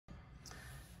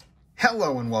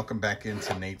Hello and welcome back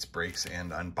into Nate's Breaks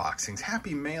and Unboxings.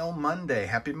 Happy Mail Monday.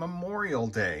 Happy Memorial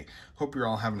Day. Hope you're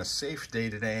all having a safe day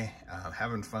today,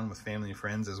 having fun with family and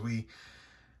friends as we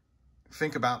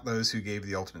think about those who gave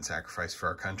the ultimate sacrifice for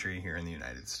our country here in the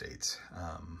United States.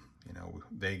 You know,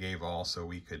 they gave all so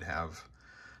we could have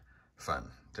fun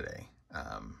today.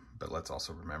 But let's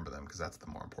also remember them because that's the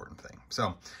more important thing.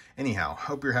 So anyhow,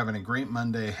 hope you're having a great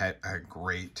Monday, a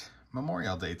great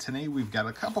Memorial Day. Today we've got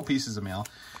a couple pieces of mail.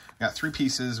 Got 3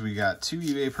 pieces. We got 2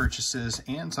 eBay purchases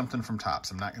and something from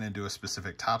Topps. I'm not going to do a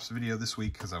specific Topps video this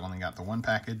week because I've only got the one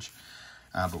package,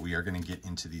 but we are going to get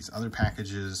into these other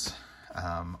packages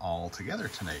all together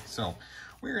tonight. So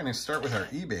we're going to start with our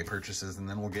eBay purchases and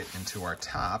then we'll get into our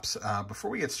Topps. Before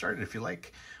we get started, if you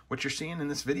like what you're seeing in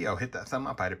this video, hit that thumb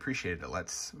up. I'd appreciate it. It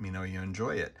lets me know you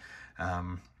enjoy it.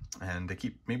 And to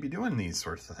keep maybe doing these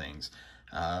sorts of things.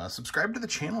 Subscribe to the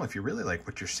channel if you really like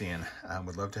what you're seeing.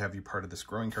 Would love to have you part of this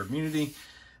growing card community.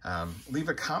 Leave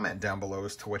a comment down below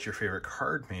as to what your favorite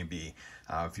card may be.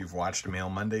 If you've watched Mail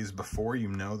Mondays before, you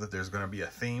know that there's going to be a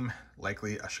theme,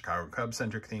 likely a Chicago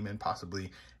Cubs-centric theme and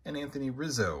possibly an Anthony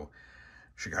Rizzo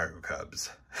Chicago Cubs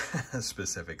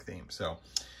specific theme. So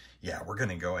yeah, we're going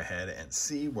to go ahead and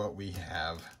see what we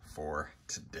have for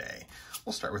today.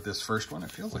 We'll start with this first one.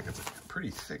 It feels like it's a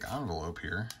pretty thick envelope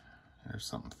here. There's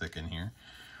something thick in here.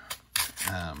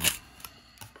 I'm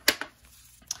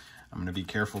going to be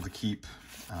careful to keep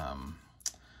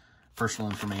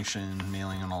personal information,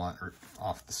 mailing, and all that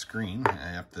off the screen.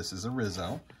 Yep, this is a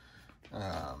Rizzo.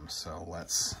 So I'm going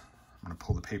to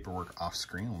pull the paperwork off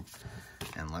screen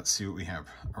and let's see what we have.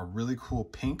 A really cool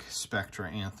pink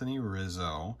Spectra Anthony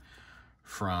Rizzo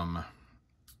from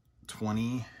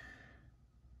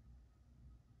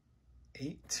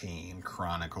 2018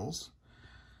 Chronicles.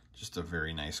 Just a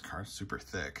very nice card, super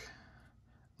thick,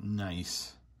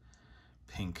 nice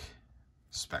pink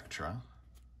Spectra.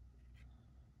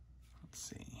 Let's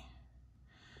see.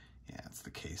 Yeah, it's the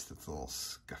case that's a little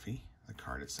scuffy. The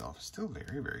card itself is still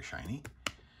very, very shiny.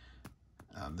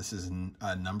 This is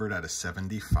numbered out of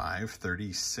 75,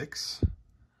 36,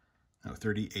 no,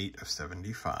 38 of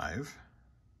 75.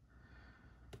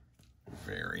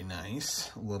 Very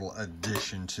nice. A little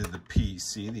addition to the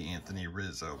PC, the Anthony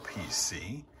Rizzo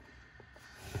PC.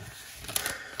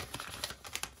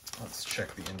 Let's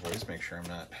check the invoice, make sure I'm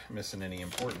not missing any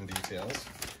important details.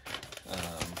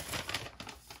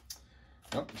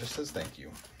 Nope, just says thank you.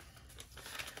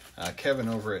 Kevin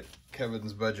over at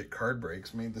Kevin's Budget Card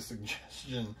Breaks made the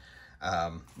suggestion.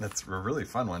 That's a really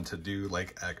fun one to do,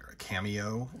 like a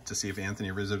cameo, to see if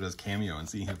Anthony Rizzo does cameo and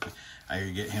see if I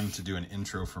could get him to do an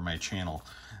intro for my channel.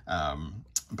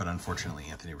 But unfortunately,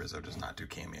 Anthony Rizzo does not do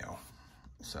cameo.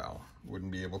 So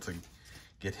wouldn't be able to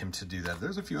get him to do that.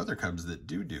 There's a few other Cubs that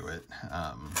do it,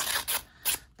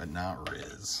 but not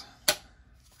Riz.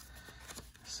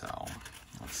 So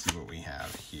let's see what we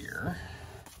have here.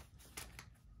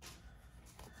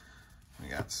 We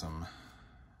got some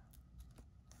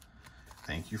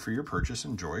thank you for your purchase.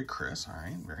 Enjoy, Chris. All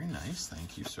right, very nice.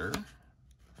 Thank you, sir.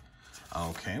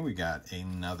 Okay, we got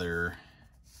another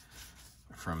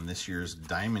from this year's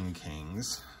Diamond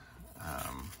Kings.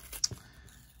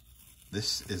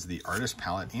 This is the Artist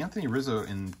Palette. Anthony Rizzo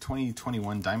in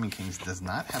 2021 Diamond Kings does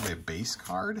not have a base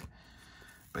card,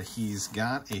 but he's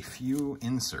got a few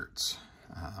inserts.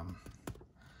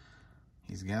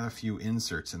 He's got a few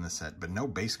inserts in the set, but no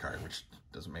base card, which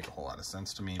doesn't make a whole lot of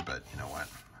sense to me, but you know what?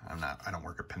 I don't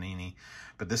work at Panini,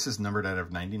 but this is numbered out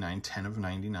of 99, 10 of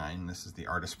 99. This is the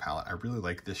Artist Palette. I really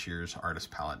like this year's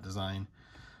Artist Palette design.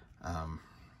 I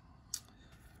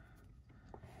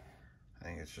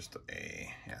think it's just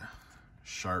a,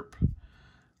 sharp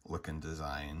looking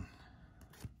design.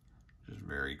 Just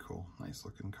very cool. Nice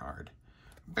looking card.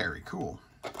 Very cool.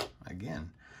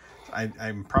 Again,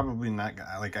 I'm probably not,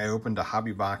 like, I opened a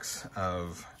hobby box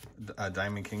of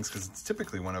Diamond Kings because it's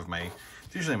typically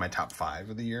it's usually my top 5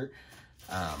 of the year.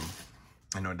 I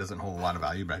know it doesn't hold a lot of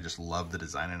value, but I just love the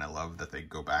design and I love that they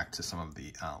go back to some of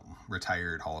the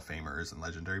retired Hall of Famers and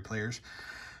legendary players.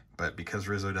 But because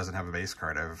Rizzo doesn't have a base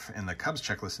card, and the Cubs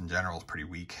checklist in general is pretty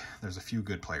weak. There's a few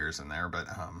good players in there, but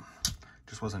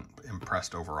just wasn't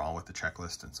impressed overall with the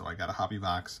checklist. And so I got a hobby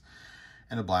box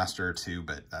and a blaster or 2,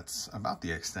 but that's about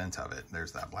the extent of it.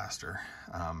 There's that blaster.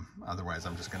 Otherwise,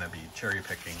 I'm just going to be cherry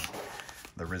picking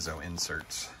the Rizzo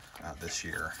inserts this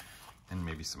year, and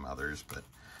maybe some others, but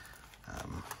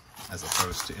as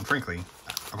opposed to, and frankly,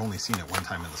 I've only seen it one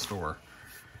time in the store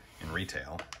in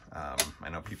retail. I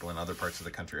know people in other parts of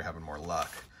the country are having more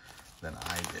luck than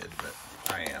I did,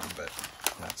 but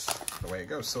that's the way it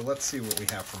goes. So let's see what we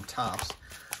have from Topps.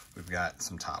 We've got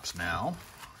some Topps now.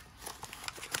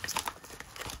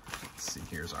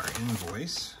 here's our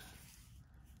invoice.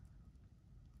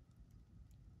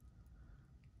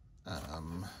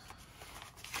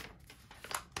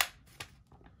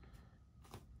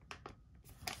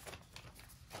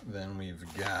 Then we've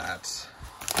got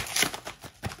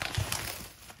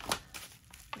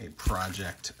a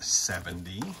Project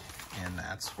 70, and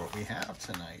that's what we have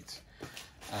tonight.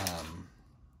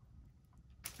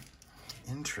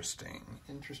 Interesting.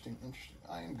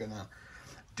 I am gonna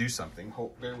do something.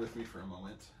 Bear with me for a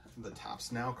moment. The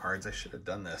Topps Now cards, I should have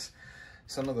done this.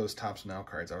 Some of those Topps Now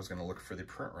cards, I was gonna look for the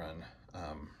print run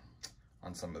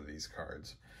on some of these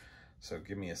cards. So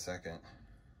give me a second.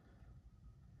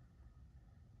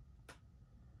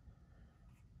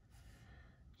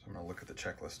 So I'm gonna look at the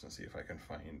checklist and see if I can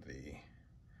find the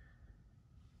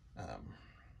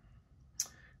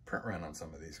print run on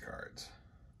some of these cards.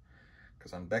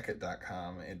 Because on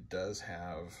Beckett.com, it does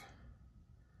have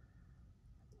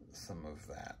some of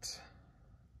that.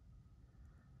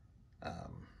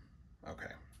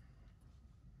 Okay.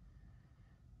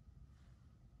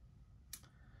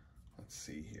 Let's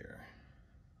see here.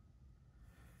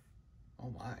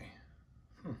 Oh my.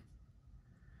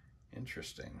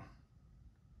 Interesting.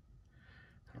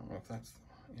 I don't know if that's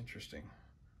interesting.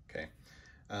 Okay.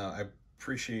 I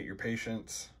appreciate your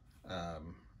patience. Let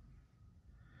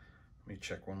me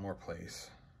check one more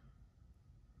place.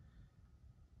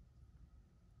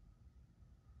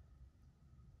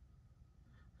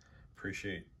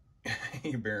 Appreciate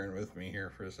you bearing with me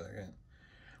here for a second.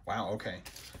 Wow, okay.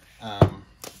 All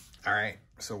right,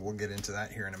 so we'll get into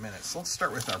that here in a minute. So let's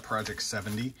start with our Project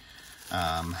 70.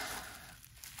 I'm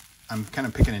kind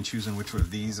of picking and choosing which one of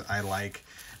these I like.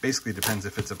 Basically depends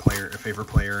if it's a favorite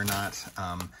player or not.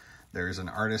 There's an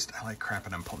artist I like. Crap,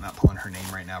 and I'm not pulling her name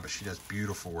right now, but she does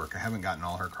beautiful work. I haven't gotten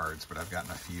all her cards, but I've gotten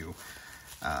a few.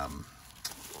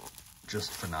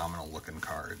 Just phenomenal looking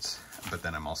cards. But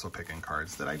then I'm also picking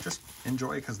cards that I just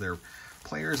enjoy because they're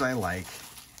players I like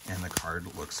and the card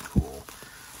looks cool.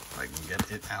 If I can get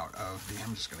it out of the,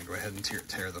 I'm just going to go ahead and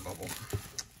tear the bubble.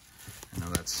 I know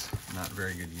that's not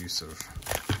very good use of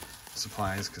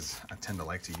supplies because I tend to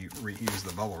like to reuse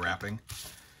the bubble wrapping.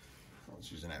 I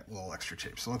was using a little extra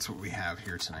tape. So that's what we have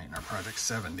here tonight in our Project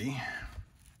 70.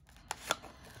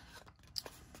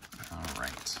 All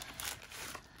right.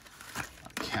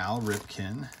 Cal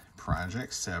Ripken,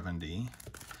 Project 70.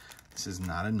 This is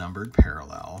not a numbered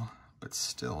parallel, but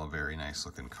still a very nice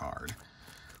looking card.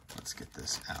 Let's get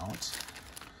this out.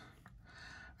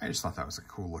 I just thought that was a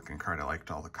cool looking card. I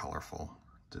liked all the colorful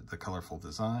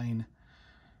design.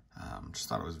 Just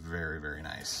thought it was very, very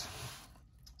nice.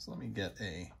 So let me get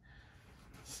a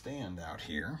stand out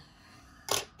here.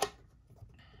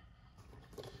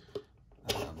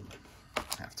 I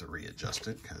have to readjust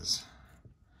it because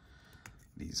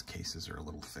these cases are a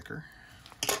little thicker.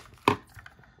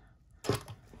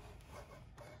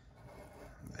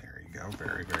 There you go,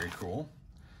 very, very cool.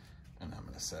 And I'm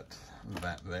gonna set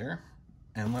that there.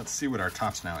 And let's see what our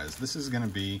Topps Now is. This is gonna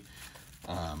be,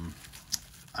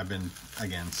 I've been,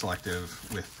 again,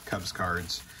 selective with Cubs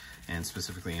cards and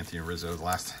specifically Anthony Rizzo. The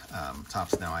last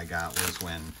Topps Now I got was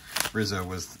when Rizzo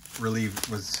was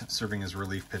serving as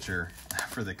relief pitcher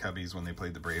for the Cubbies when they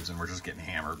played the Braves and were just getting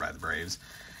hammered by the Braves.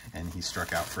 And he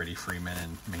struck out Freddie Freeman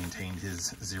and maintained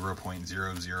his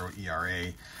 0.00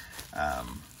 ERA.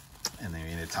 And they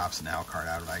made a Topps Now card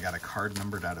out of it. I got a card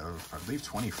numbered out of, I believe,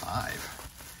 25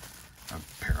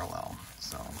 of parallel.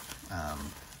 So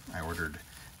I ordered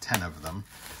 10 of them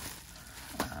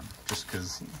just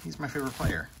because he's my favorite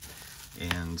player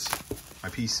and my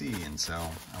PC. And so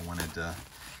I wanted to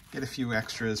get a few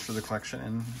extras for the collection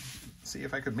and see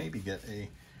if I could maybe get a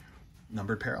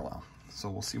numbered parallel. So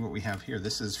we'll see what we have here.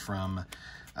 This is from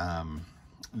a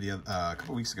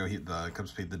couple weeks ago. The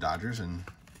Cubs played the Dodgers, and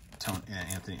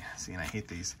Anthony. See, and I hate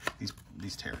these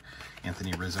tear.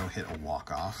 Anthony Rizzo hit a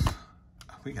walk-off.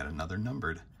 Oh, we got another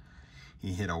numbered.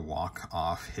 He hit a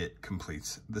walk-off hit,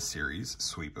 completes the series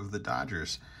sweep of the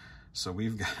Dodgers. So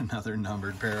we've got another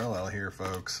numbered parallel here,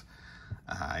 folks.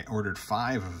 I ordered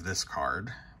 5 of this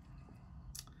card.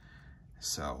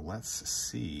 So let's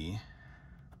see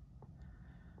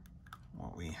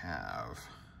what we have.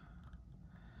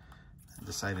 I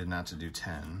decided not to do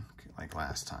 10 like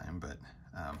last time, but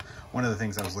one of the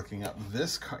things I was looking up,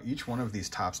 each one of these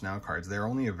Topps Now cards, they're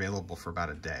only available for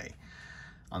about a day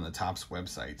on the Topps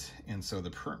website. And so the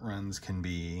print runs can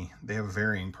be, they have a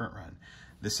varying print run.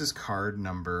 This is card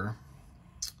number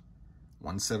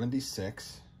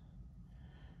 176.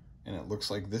 And it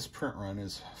looks like this print run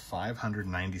is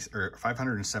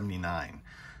 579.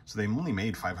 So they only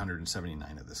made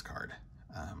 579 of this card.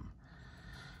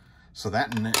 So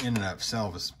that in and of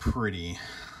itself is pretty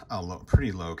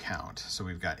pretty low count. So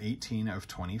we've got 18 of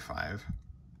 25.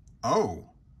 Oh,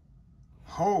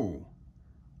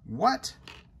 what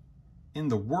in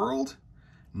the world?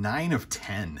 9 of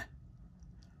 10.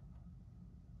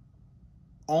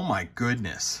 Oh my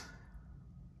goodness.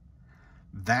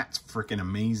 That's freaking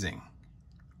amazing.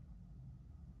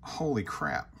 Holy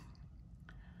crap.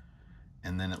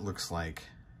 And then it looks like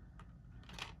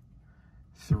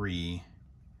 3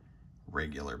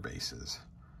 regular bases.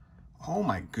 Oh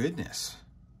my goodness.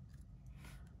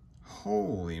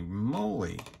 Holy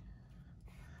moly.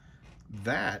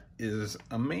 That is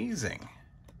amazing.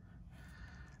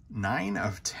 9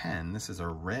 of 10. This is a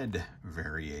red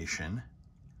variation.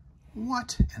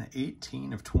 What? An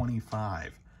 18 of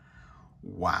 25.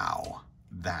 Wow.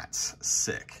 That's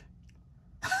sick.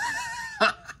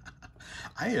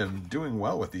 I am doing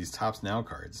well with these Topps Now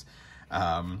cards.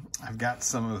 I've got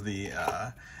some of the...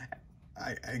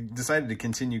 I decided to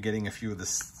continue getting a few of the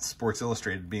Sports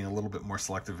Illustrated, being a little bit more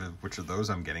selective of which of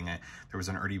those I'm getting. There was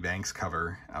an Ernie Banks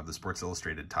cover of the Sports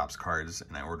Illustrated Topps cards,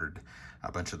 and I ordered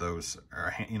a bunch of those,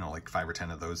 or, you know, like 5 or 10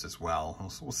 of those as well.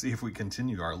 We'll see if we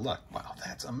continue our luck. Wow,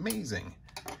 that's amazing.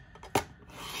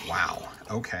 Wow.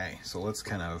 Okay, so let's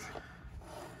kind of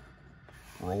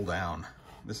roll down.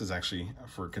 This is actually,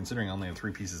 for considering I only have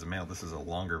 3 pieces of mail, this is a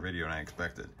longer video than I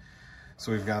expected.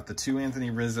 So we've got the 2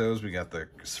 Anthony Rizzos. We got the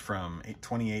from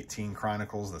 2018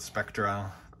 Chronicles, the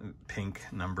Spectra, pink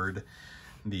numbered.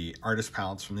 The artist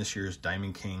palettes from this year's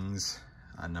Diamond Kings,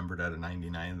 numbered out of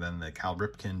 99. Then the Cal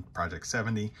Ripken Project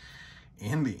 70.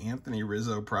 And the Anthony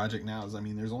Rizzo Project Nows. I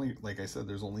mean, there's only, like I said,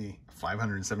 there's only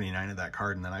 579 of that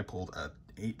card. And then I pulled a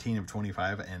 18 of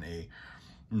 25 and a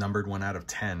numbered 1 out of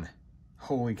 10.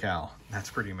 Holy cow,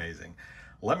 that's pretty amazing.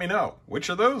 Let me know, which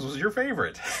of those was your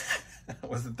favorite?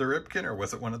 Was it the Ripken or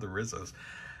was it one of the Rizzos?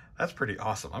 That's pretty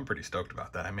awesome. I'm pretty stoked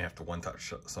about that. I may have to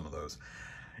one-touch some of those.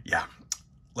 Yeah,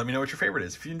 let me know what your favorite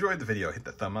is. If you enjoyed the video, hit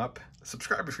the thumb up.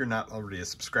 Subscribe if you're not already a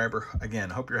subscriber. Again,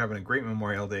 hope you're having a great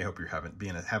Memorial Day. Hope you're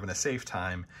having a safe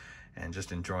time and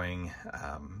just enjoying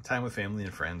time with family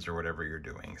and friends or whatever you're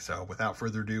doing. So without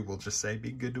further ado, we'll just say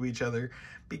be good to each other,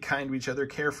 be kind to each other,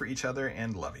 care for each other,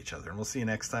 and love each other. And we'll see you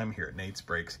next time here at Nate's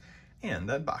Breaks and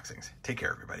Unboxings. Take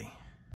care, everybody.